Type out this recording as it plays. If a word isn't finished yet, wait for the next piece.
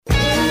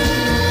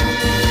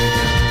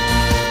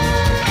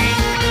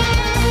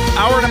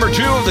Hour number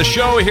 2 of the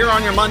show here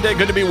on your Monday.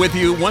 Good to be with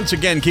you. Once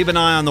again, keep an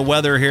eye on the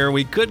weather here.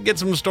 We could get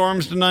some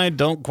storms tonight.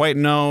 Don't quite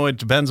know. It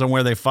depends on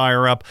where they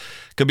fire up.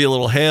 Could be a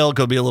little hail,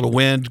 could be a little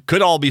wind,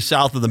 could all be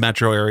south of the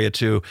metro area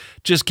too.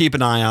 Just keep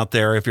an eye out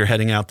there if you're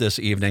heading out this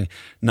evening.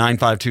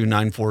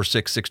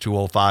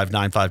 952-946-6205,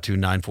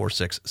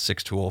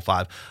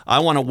 952-946-6205. I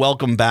want to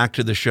welcome back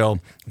to the show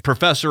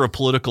Professor of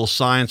Political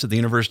Science at the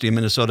University of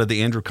Minnesota,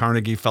 the Andrew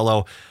Carnegie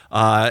Fellow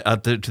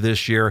to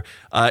this year.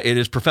 It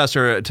is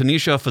Professor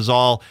Tanisha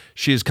Fazal.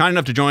 She is kind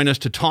enough to join us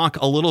to talk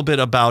a little bit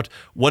about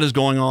what is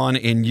going on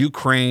in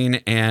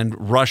Ukraine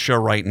and Russia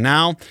right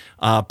now,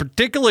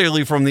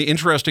 particularly from the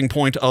interesting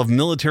point of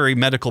military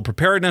medical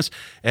preparedness,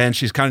 and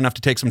she's kind enough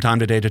to take some time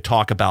today to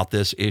talk about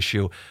this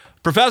issue.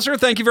 Professor,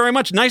 thank you very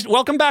much.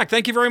 Welcome back.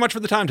 Thank you very much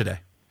for the time today.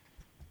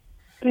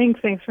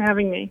 Thanks for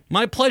having me.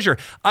 My pleasure.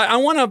 I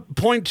want to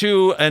point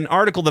to an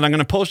article that I'm going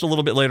to post a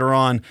little bit later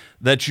on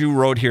that you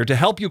wrote here to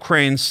help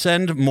Ukraine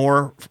send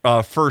more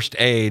first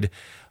aid.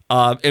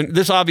 And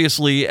this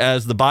obviously,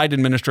 as the Biden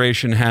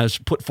administration has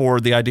put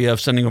forward the idea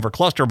of sending over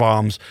cluster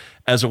bombs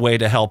as a way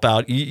to help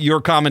out.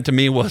 Your comment to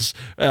me was,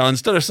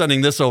 instead of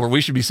sending this over,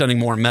 we should be sending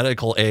more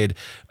medical aid.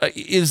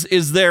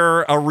 Is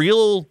there a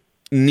real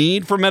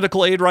need for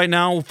medical aid right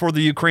now for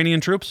the Ukrainian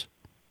troops?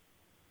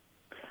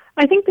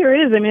 I think there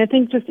is. I mean, I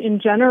think just in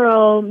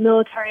general,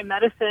 military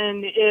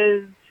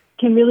medicine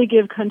can really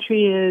give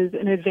countries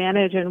an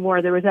advantage in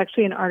war. There was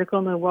actually an article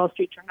in the Wall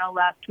Street Journal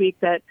last week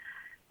that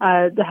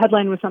the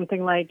headline was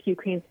something like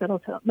Ukraine's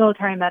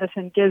military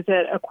medicine gives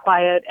it a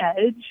quiet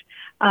edge.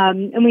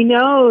 And we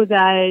know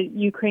that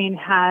Ukraine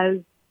has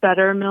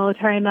better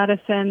military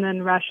medicine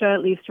than Russia,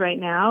 at least right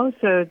now.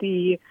 So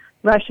the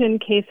Russian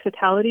case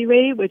fatality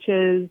rate, which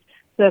is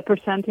the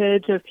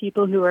percentage of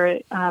people who are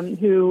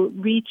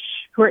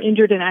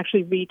injured and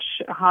actually reach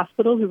a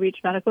hospital, who reach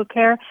medical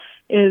care,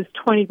 is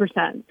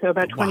 20%. So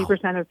about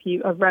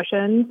 20% of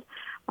Russians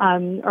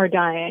are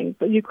dying.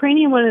 But the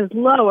Ukrainian one is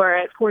lower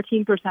at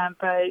 14%,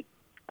 but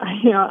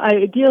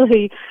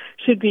ideally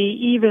should be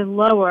even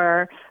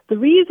lower. The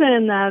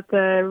reason that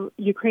the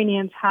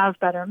Ukrainians have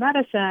better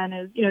medicine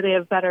is, they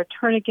have better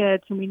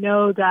tourniquets, and we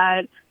know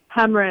that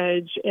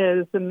hemorrhage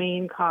is the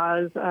main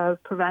cause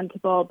of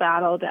preventable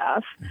battle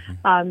death.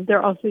 Mm-hmm.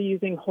 They're also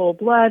using whole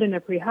blood in a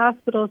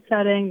pre-hospital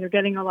setting. They're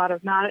getting a lot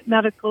of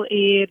medical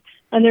aid,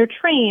 and they're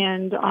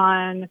trained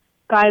on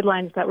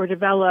guidelines that were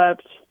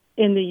developed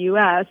in the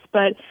U.S.,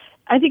 but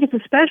I think it's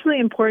especially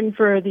important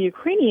for the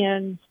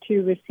Ukrainians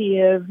to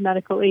receive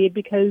medical aid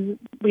because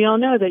we all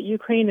know that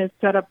Ukraine is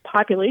at a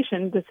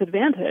population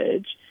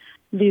disadvantage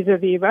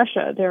vis-a-vis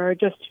Russia. There are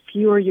just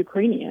fewer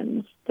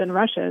Ukrainians than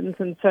Russians,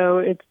 and so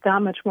it's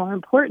that much more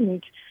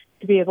important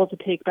to be able to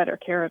take better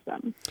care of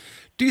them.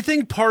 Do you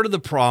think part of the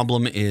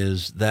problem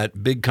is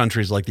that big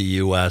countries like the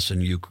U.S.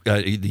 and the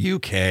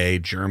UK,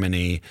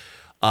 Germany,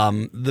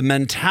 the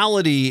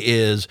mentality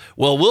is,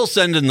 well, we'll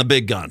send in the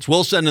big guns.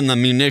 We'll send in the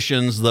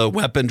munitions, the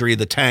weaponry,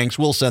 the tanks.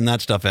 We'll send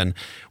that stuff in.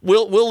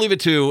 We'll leave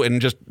it to,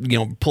 and just,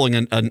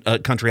 pulling a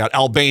country out,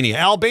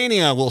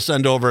 Albania will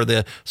send over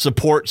the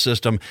support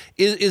system.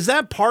 Is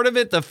that part of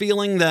it, the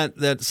feeling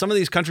that some of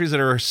these countries that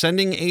are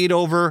sending aid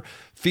over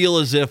feel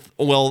as if,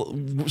 well,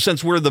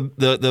 since we're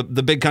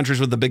the big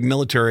countries with the big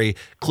military,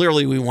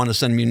 clearly we want to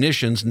send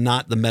munitions,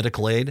 not the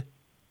medical aid?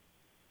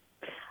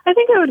 I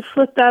think I would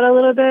flip that a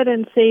little bit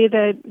and say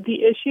that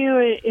the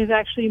issue is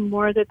actually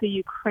more that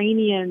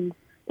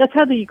that's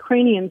how the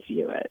Ukrainians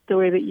view it, the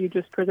way that you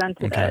just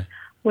presented it,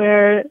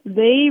 where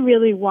they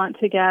really want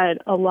to get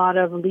a lot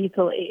of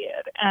lethal aid.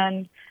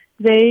 And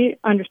they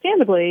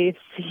understandably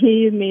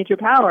see major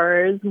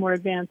powers, more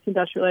advanced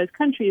industrialized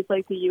countries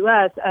like the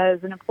U.S.,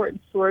 as an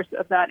important source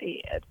of that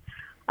aid.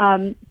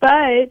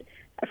 But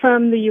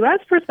from the U.S.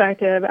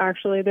 perspective,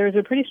 actually, there's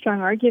a pretty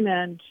strong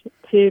argument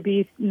to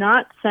be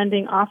not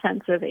sending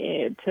offensive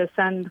aid, to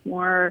send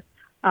more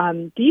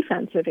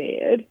defensive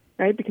aid,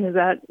 right? Because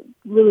that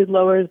really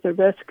lowers the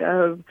risk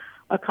of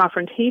a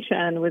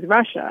confrontation with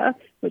Russia,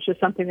 which is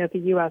something that the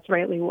U.S.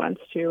 rightly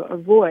wants to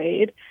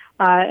avoid.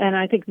 And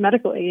I think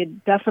medical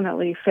aid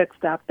definitely fits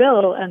that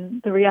bill.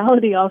 And the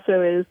reality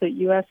also is that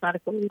U.S.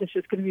 medical aid is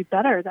just going to be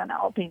better than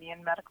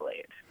Albanian medical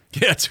aid.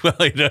 Yes, well,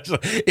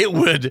 it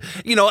would,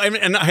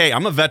 and hey,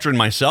 I'm a veteran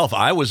myself.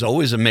 I was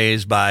always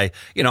amazed by,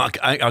 I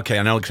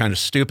know it's kind of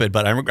stupid,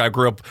 but I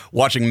grew up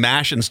watching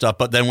MASH and stuff.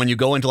 But then when you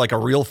go into like a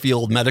real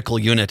field medical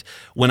unit,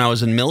 when I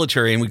was in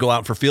military and we go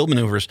out for field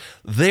maneuvers,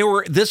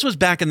 this was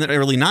back in the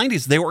early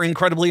 90s. They were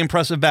incredibly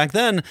impressive back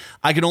then.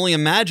 I can only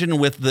imagine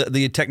with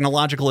the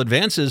technological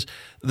advances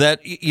that,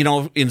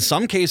 in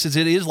some cases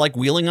it is like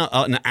wheeling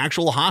an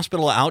actual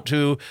hospital out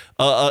to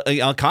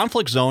a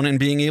conflict zone and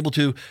being able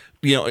to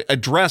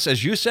address,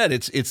 as you said,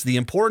 it's the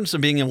importance of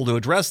being able to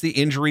address the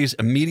injuries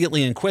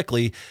immediately and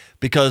quickly,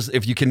 because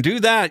if you can do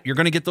that, you're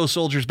going to get those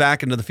soldiers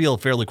back into the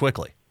field fairly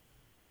quickly.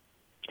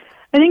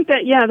 I think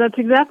that, that's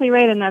exactly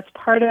right. And that's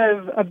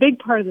a big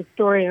part of the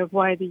story of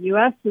why the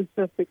U.S. is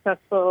so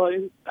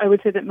successful. I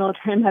would say that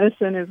military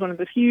medicine is one of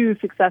the few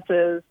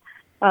successes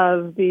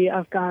of the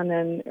Afghan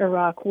and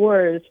Iraq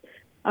wars,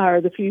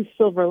 or the few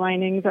silver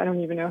linings. I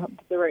don't even know what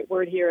the right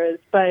word here is,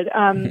 but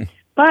I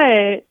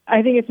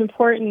think it's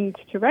important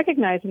to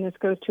recognize, and this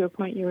goes to a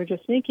point you were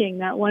just making,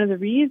 that one of the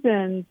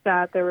reasons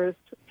that there was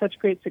such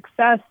great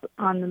success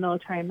on the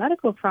military and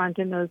medical front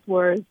in those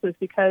wars was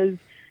because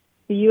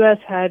the U.S.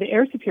 had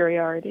air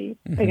superiority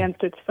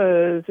against its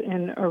foes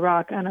in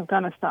Iraq and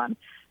Afghanistan.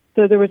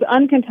 So there was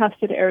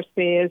uncontested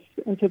airspace,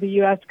 and so the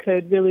U.S.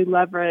 could really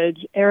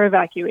leverage air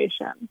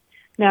evacuation.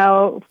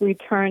 Now, if we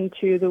turn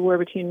to the war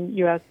between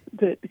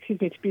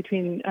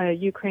between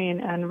Ukraine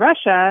and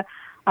Russia,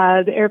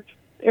 the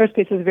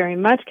airspace is very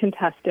much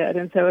contested,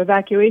 and so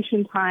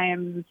evacuation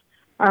times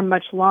are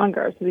much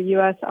longer. So the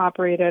U.S.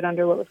 operated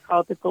under what was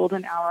called the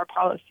Golden Hour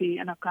policy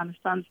in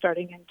Afghanistan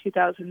starting in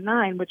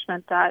 2009, which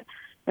meant that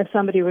if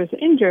somebody was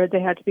injured, they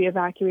had to be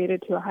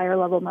evacuated to a higher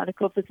level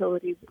medical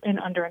facility in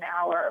under an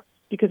hour,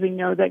 because we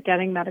know that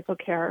getting medical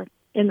care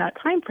in that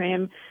time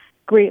frame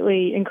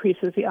greatly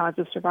increases the odds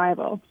of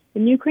survival.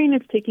 In Ukraine,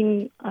 it's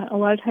taking a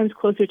lot of times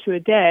closer to a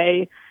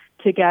day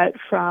to get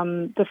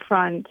from the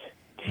front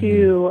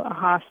to a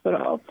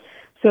hospital.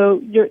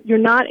 So you're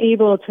not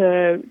able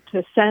to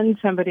send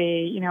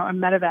somebody, a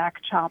medevac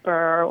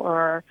chopper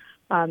or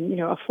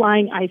a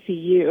flying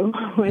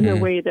ICU in the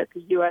way that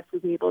the U.S.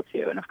 was able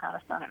to in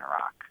Afghanistan and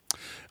Iraq.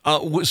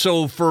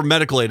 So for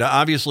medical aid,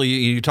 obviously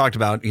you talked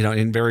about,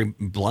 in very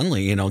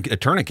bluntly,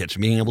 tourniquets,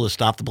 being able to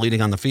stop the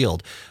bleeding on the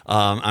field.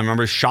 I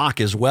remember shock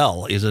as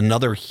well is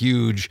another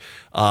huge,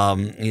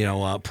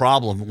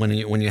 problem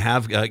when you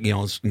have,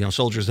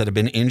 soldiers that have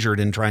been injured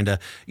and trying to,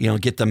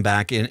 get them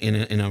back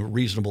in a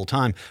reasonable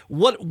time.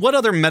 What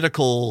other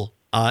medical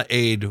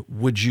aid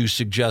would you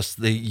suggest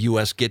the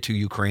U.S. get to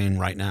Ukraine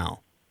right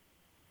now?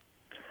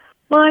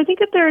 Well, I think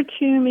that there are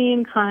two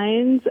main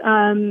kinds.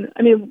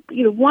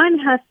 One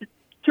has to,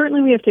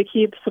 certainly we have to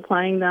keep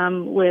supplying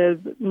them with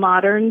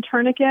modern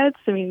tourniquets.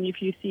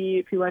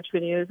 If you watch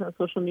videos on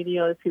social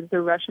media, you'll see that the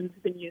Russians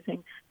have been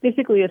using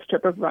basically a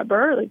strip of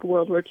rubber, like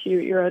World War II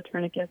era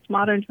tourniquets.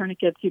 Modern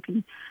tourniquets, you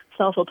can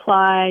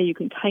self-apply, you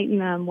can tighten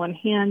them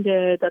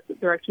one-handed.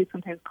 They're actually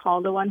sometimes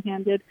called a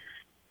one-handed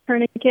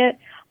tourniquet.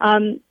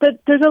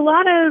 But there's a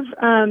lot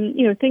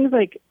of, things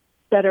like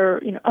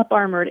better,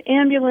 up-armored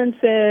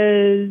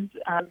ambulances,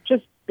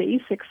 just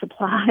basic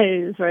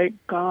supplies, right,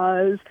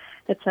 gauze,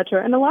 et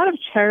cetera. And a lot of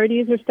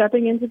charities are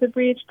stepping into the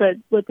breach, but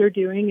what they're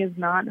doing is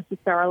not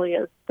necessarily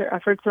their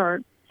efforts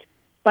are,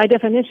 by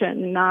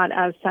definition, not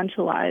as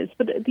centralized.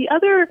 But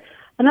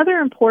another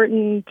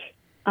important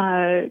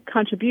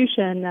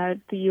contribution that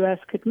the U.S.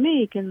 could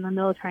make in the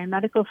military and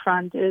medical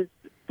front is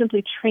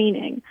simply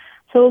training.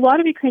 So a lot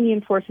of Ukrainian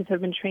forces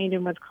have been trained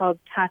in what's called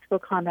tactical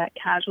combat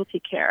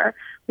casualty care,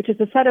 which is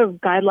a set of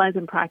guidelines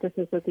and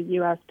practices that the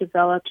U.S.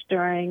 developed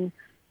during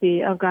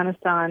the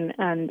Afghanistan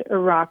and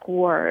Iraq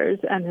wars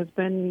and has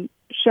been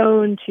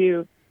shown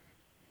to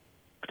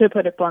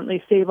put it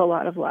bluntly, save a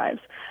lot of lives.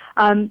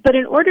 But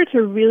in order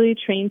to really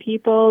train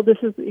people,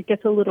 it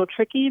gets a little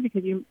tricky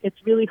because it's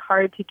really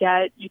hard to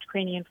get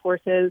Ukrainian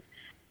forces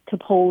to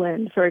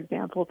Poland, for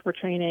example, for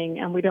training,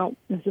 and we don't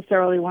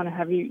necessarily want to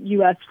have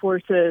U.S.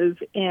 forces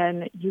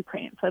in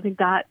Ukraine. So I think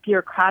that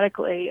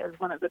bureaucratically is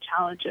one of the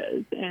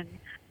challenges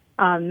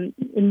in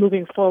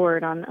moving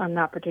forward on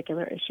that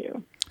particular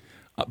issue.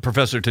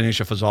 Professor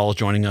Tanisha Fazal is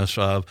joining us,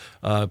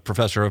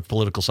 professor of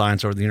political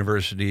science over at the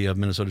University of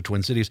Minnesota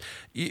Twin Cities.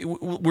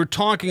 We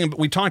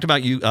talked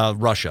about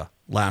Russia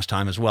last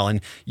time as well,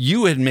 and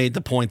you had made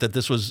the point that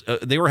this was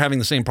they were having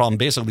the same problem.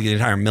 Basically, the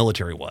entire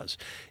military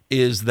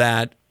is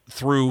that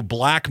through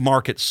black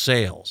market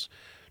sales,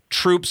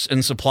 troops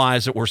and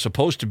supplies that were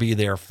supposed to be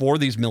there for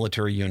these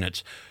military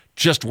units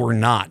just were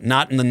not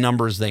in the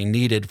numbers they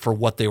needed for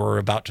what they were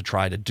about to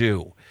try to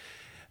do.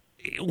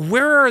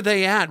 Where are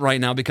they at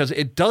right now? Because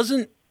it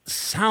doesn't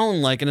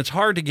sound like, and it's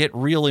hard to get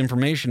real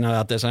information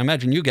about this. I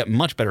imagine you get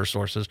much better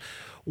sources.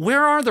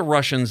 Where are the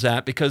Russians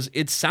at? Because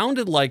it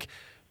sounded like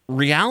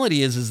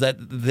reality is that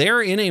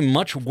they're in a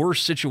much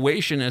worse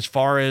situation as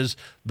far as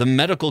the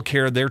medical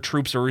care their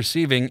troops are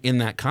receiving in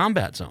that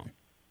combat zone.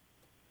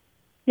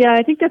 Yeah,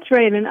 I think that's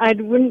right. And I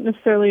wouldn't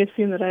necessarily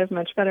assume that I have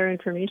much better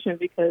information,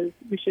 because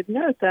we should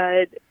note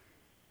that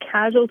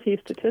casualty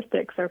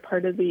statistics are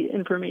part of the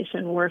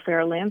information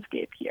warfare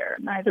landscape here.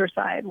 Neither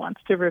side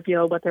wants to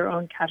reveal what their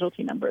own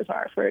casualty numbers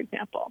are, for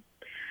example.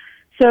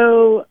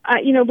 So,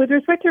 with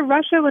respect to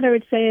Russia, what I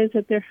would say is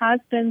that there has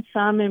been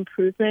some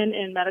improvement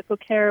in medical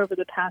care over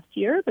the past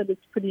year, but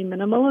it's pretty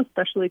minimal,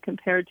 especially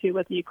compared to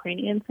what the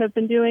Ukrainians have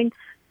been doing.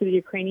 So the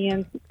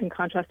Ukrainians, in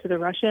contrast to the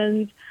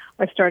Russians,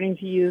 are starting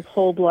to use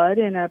whole blood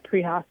in a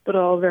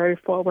pre-hospital, very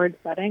forward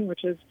setting,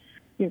 which is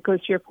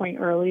goes to your point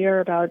earlier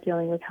about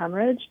dealing with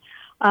hemorrhage.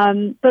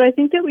 But I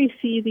think that we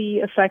see the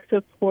effects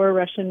of poor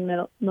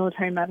Russian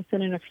military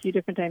medicine in a few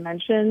different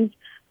dimensions.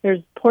 There's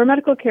poor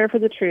medical care for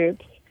the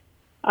troops.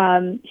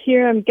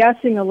 Here I'm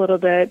guessing a little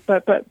bit,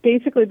 but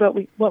basically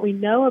what we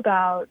know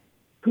about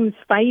who's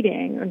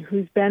fighting and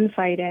who's been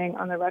fighting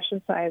on the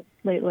Russian side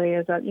lately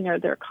is that,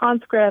 they're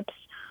conscripts.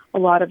 A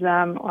lot of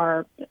them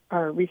are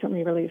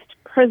recently released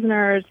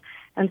prisoners,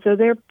 And so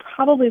they're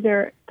probably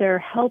their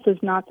health is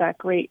not that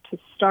great to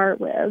start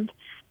with.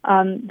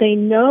 They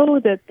know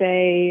that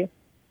they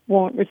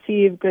won't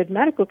receive good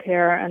medical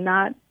care, and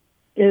that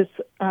is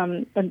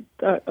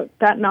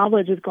that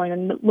knowledge is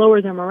going to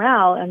lower their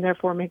morale and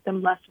therefore make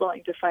them less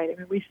willing to fight. I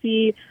mean, we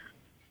see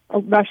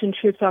Russian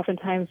troops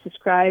oftentimes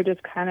described as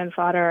cannon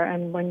fodder,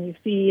 and when you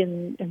see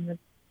in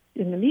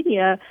the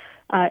media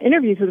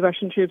interviews with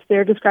Russian troops,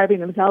 they're describing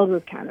themselves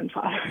as cannon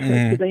fodder,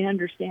 so they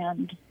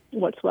understand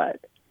what's what.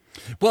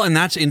 Well, and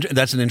that's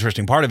an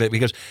interesting part of it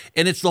because,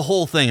 and it's the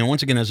whole thing. And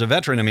once again, as a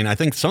veteran, I mean, I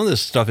think some of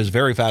this stuff is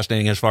very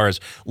fascinating as far as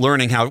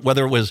learning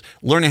whether it was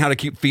learning how to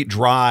keep feet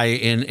dry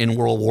in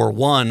World War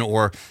I,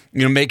 or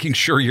making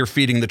sure you're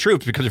feeding the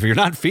troops, because if you're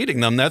not feeding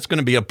them, that's going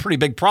to be a pretty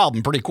big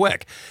problem pretty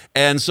quick.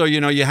 And so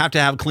you have to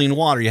have clean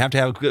water, you have to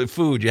have good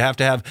food, you have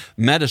to have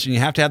medicine, you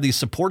have to have these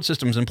support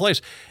systems in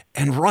place.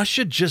 And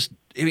Russia just,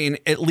 I mean,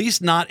 at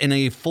least not in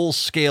a full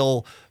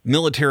scale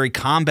military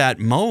combat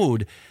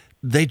mode.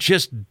 They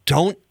just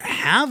don't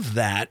have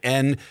that.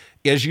 And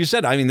as you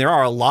said, I mean, there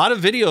are a lot of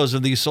videos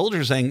of these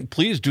soldiers saying,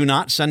 please do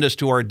not send us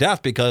to our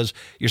death, because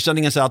you're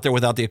sending us out there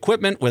without the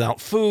equipment,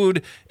 without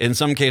food, in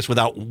some case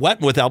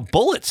without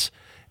bullets,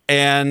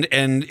 and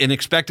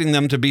expecting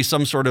them to be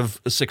some sort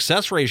of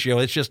success ratio.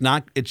 It's just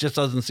not, it just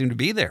doesn't seem to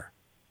be there.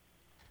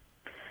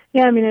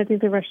 Yeah, I mean, I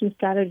think the Russian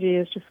strategy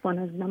is just one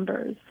of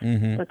numbers.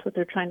 That's what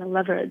they're trying to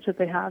leverage, that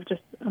they have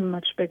just a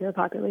much bigger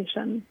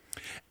population.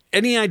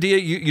 Any idea,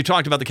 you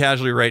talked about the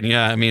casualty rate, and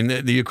yeah, I mean,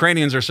 the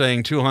Ukrainians are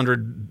saying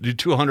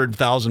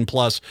 200,000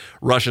 plus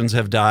Russians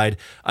have died.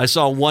 I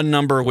saw one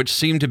number which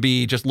seemed to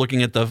be, just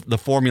looking at the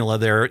formula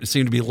there, it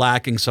seemed to be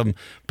lacking some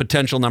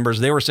potential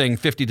numbers. They were saying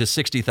 50 to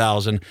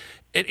 60,000.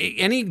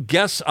 Any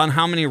guess on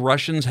how many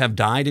Russians have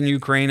died in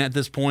Ukraine at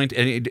this point,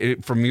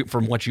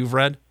 from what you've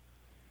read?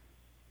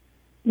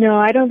 No,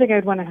 I don't think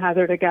I'd want to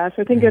hazard a guess.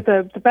 I think that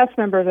the best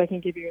numbers I can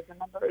give you are the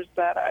numbers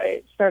that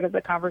I started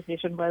the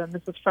conversation with, and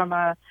this is from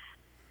a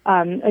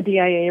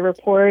DIA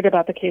report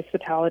about the case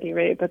fatality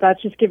rate, but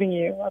that's just giving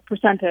you a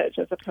percentage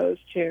as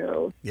opposed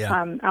to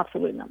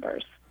absolute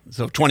numbers.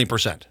 So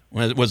 20%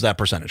 was that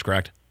percentage,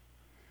 correct?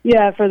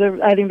 Yeah,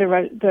 I think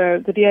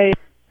the DIA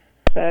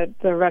said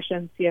the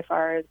Russian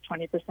CFR is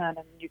 20% and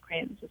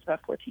Ukraine's is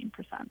about 14%.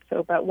 So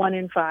about 1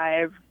 in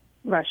 5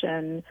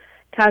 Russian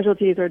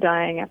casualties are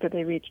dying after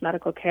they reach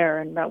medical care,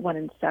 and about 1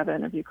 in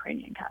 7 of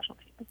Ukrainian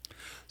casualties.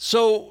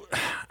 So,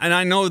 and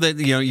I know that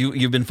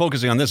you've been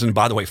focusing on this, and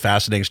by the way,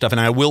 fascinating stuff. And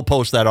I will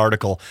post that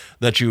article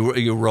that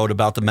you wrote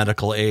about the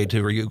medical aid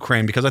to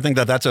Ukraine, because I think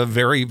that's a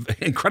very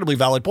incredibly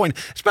valid point,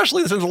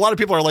 especially since a lot of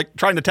people are like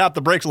trying to tap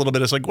the brakes a little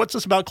bit. It's like, what's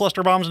this about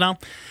cluster bombs now?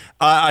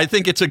 I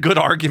think it's a good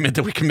argument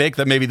that we can make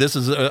that maybe this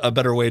is a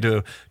better way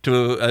to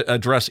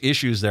address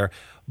issues there.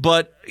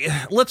 But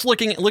let's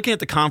looking at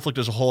the conflict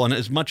as a whole, and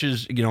as much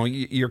as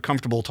you're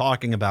comfortable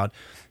talking about,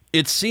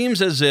 it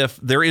seems as if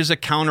there is a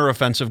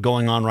counteroffensive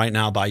going on right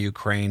now by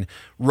Ukraine.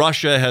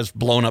 Russia has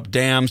blown up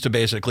dams to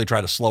basically try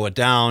to slow it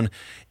down.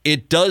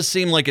 It does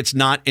seem like it's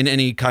not in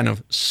any kind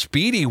of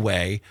speedy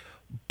way,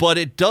 but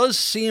it does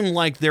seem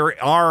like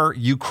there are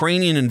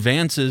Ukrainian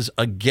advances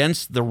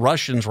against the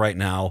Russians right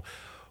now.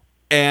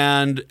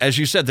 And as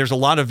you said, there's a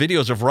lot of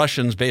videos of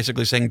Russians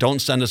basically saying, don't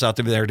send us out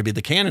there to be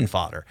the cannon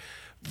fodder.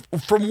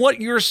 From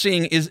what you're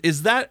seeing,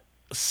 is that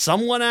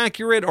somewhat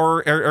accurate,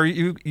 or are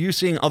you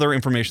seeing other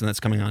information that's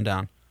coming on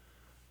down?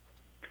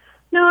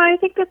 No, I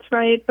think that's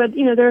right. But,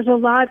 there's a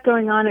lot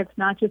going on. It's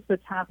not just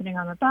what's happening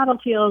on the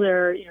battlefield.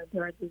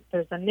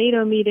 There's a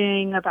NATO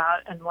meeting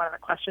about, and one of the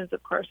questions,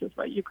 of course, is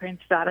what Ukraine's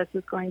status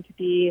is going to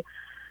be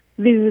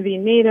vis-a-vis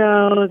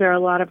NATO. There are a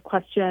lot of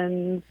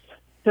questions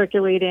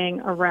circulating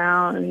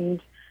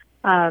around,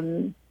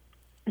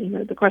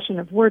 the question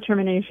of war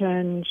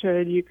termination.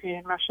 Should Ukraine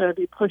and Russia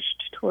be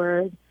pushed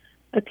toward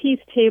a peace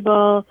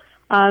table?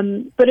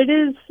 But it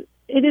is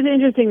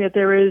interesting that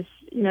there is,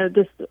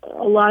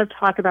 a lot of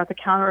talk about the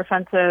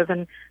counteroffensive,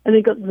 and I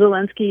think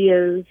Zelensky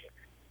is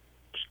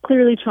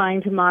clearly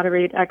trying to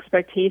moderate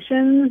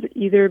expectations,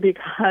 either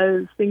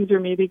because things are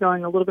maybe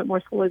going a little bit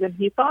more slowly than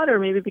he thought, or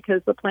maybe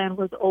because the plan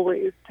was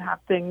always to have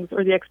things,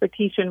 or the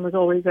expectation was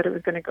always that it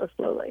was going to go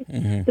slowly.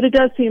 But it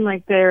does seem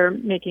like they're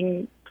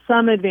making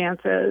some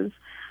advances.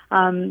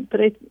 But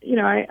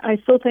I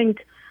still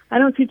think I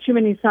don't see too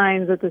many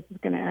signs that this is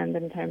going to end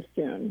anytime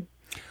soon.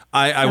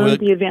 I don't think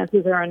the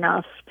advances are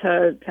enough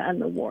to end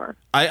the war.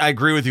 I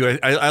agree with you.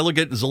 I look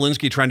at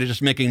Zelensky trying to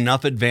just make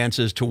enough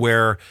advances to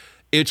where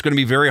it's going to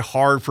be very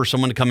hard for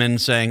someone to come in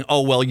saying,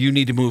 oh, well, you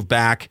need to move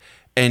back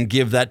and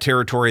give that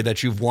territory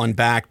that you've won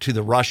back to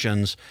the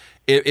Russians.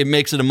 It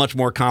makes it a much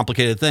more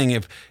complicated thing.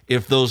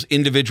 If those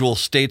individual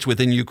states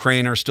within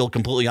Ukraine are still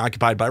completely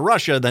occupied by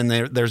Russia, then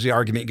there's the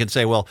argument you can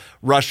say, well,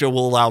 Russia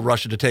will allow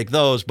Russia to take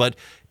those. But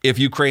if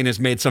Ukraine has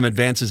made some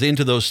advances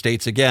into those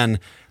states again,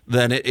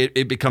 then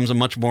it becomes a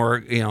much more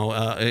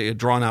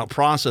drawn out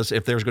process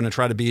if there's going to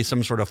try to be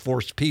some sort of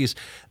forced peace.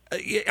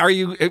 Are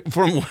you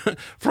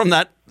from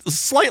that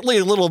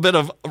slightly little bit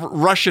of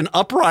Russian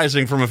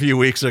uprising from a few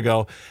weeks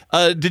ago?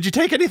 Did you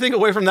take anything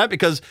away from that?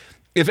 Because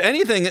If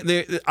anything,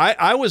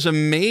 I was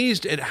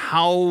amazed at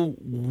how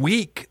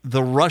weak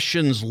the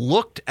Russians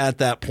looked at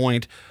that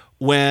point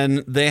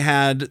when they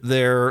had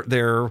their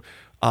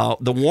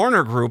the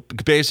Warner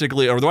Group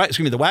basically, or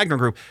the Wagner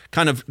Group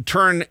kind of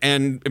turn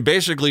and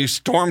basically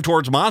storm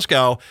towards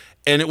Moscow.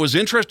 And it was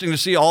interesting to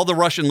see all the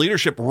Russian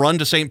leadership run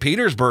to St.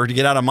 Petersburg to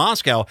get out of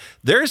Moscow.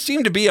 There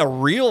seemed to be a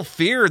real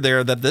fear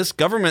there that that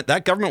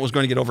government was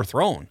going to get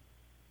overthrown.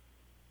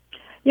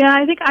 Yeah,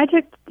 I think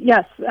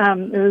yes.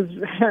 It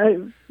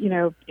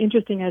was,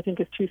 interesting, I think,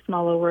 is too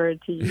small a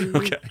word to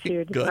use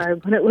to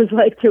describe what it was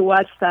like to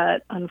watch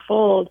that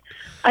unfold.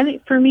 I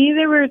think for me,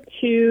 there were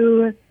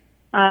two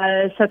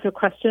sets of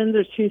questions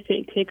or two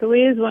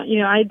takeaways. One,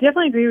 I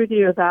definitely agree with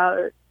you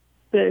about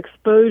the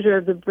exposure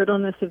of the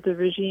brittleness of the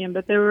regime,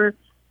 but there were,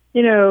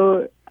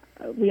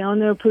 we all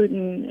know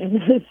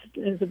Putin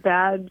is a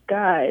bad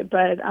guy,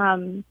 but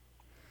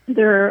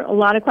there are a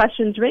lot of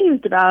questions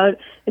raised about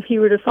if he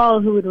were to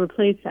fall, who would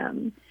replace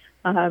him,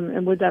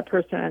 and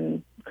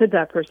could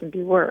that person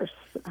be worse?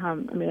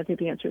 I think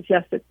the answer is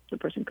yes, that the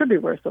person could be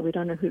worse, but we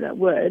don't know who that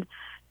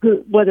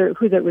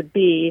would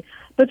be.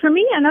 But for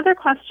me, another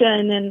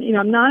question, and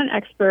I'm not an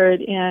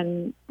expert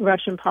in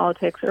Russian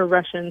politics or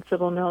Russian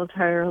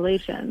civil-military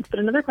relations, but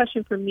another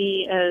question for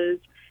me is,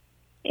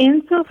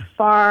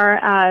 insofar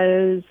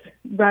as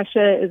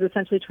Russia is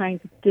essentially trying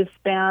to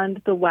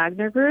disband the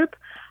Wagner Group,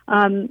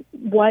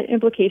 what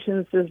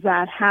implications does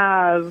that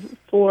have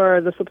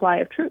for the supply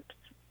of troops?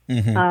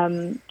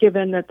 Mm-hmm.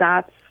 Given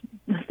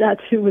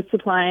that's who was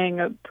supplying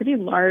a pretty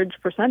large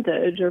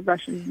percentage of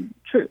Russian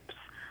troops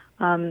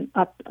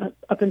up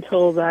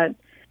until that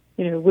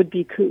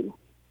would-be coup.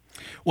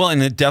 Well,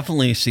 and it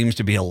definitely seems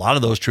to be a lot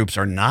of those troops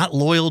are not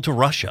loyal to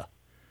Russia.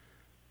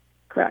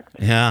 Correct.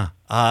 Yeah.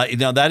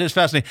 That is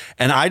fascinating.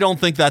 And I don't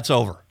think that's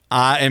over.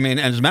 As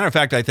a matter of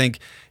fact, I think,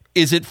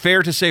 is it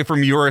fair to say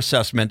from your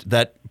assessment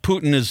that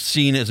Putin is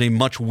seen as a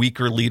much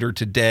weaker leader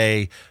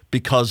today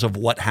because of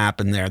what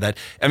happened there?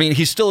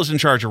 He still is in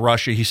charge of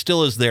Russia. He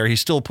still is there.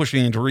 He's still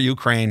pushing into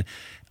Ukraine.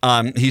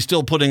 He's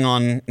still putting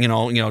on,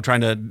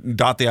 trying to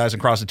dot the I's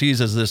and cross the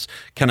T's as this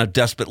kind of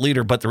despot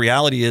leader. But the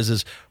reality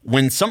is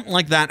when something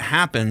like that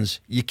happens,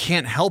 you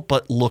can't help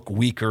but look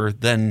weaker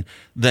than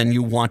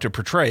you want to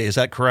portray. Is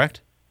that correct?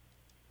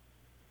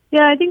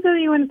 Yeah, I think that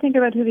you want to think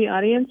about who the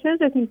audience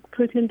is. I think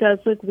Putin does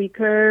look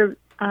weaker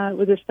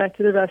with respect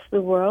to the rest of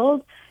the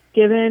world,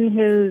 given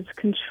his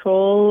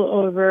control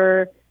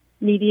over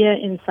media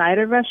inside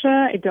of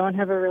Russia. I don't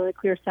have a really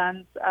clear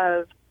sense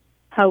of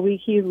how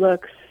weak he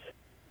looks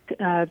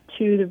to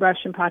the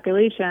Russian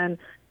population.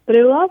 But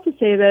I will also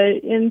say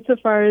that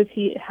insofar as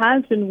he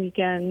has been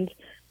weakened,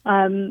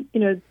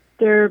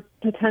 there's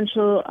a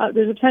potential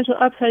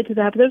upside to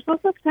that, but there's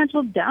also a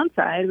potential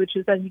downside, which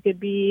is that he could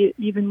be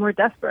even more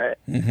desperate,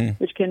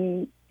 which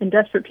can, and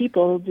desperate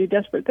people do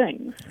desperate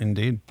things.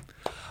 Indeed.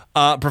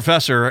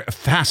 Professor,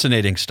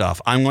 fascinating stuff.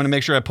 I'm going to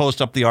make sure I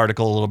post up the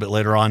article a little bit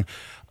later on.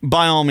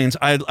 By all means,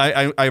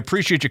 I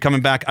appreciate you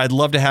coming back. I'd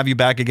love to have you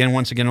back again,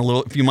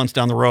 a few months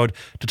down the road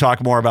to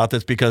talk more about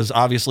this, because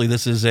obviously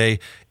this is a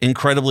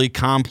incredibly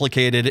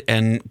complicated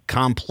and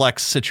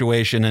complex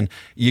situation, and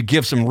you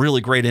give some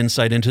really great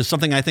insight into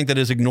something I think that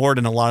is ignored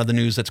in a lot of the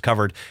news that's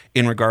covered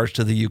in regards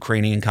to the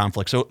Ukrainian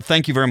conflict. So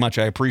thank you very much.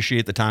 I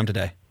appreciate the time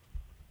today.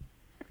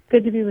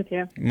 Good to be with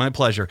you. My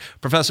pleasure.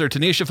 Professor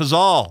Tanisha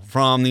Fazal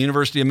from the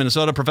University of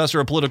Minnesota, Professor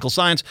of Political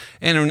Science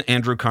and an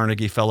Andrew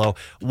Carnegie Fellow.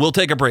 We'll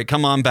take a break.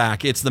 Come on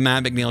back. It's the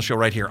Matt McNeil Show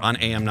right here on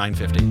AM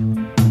 950.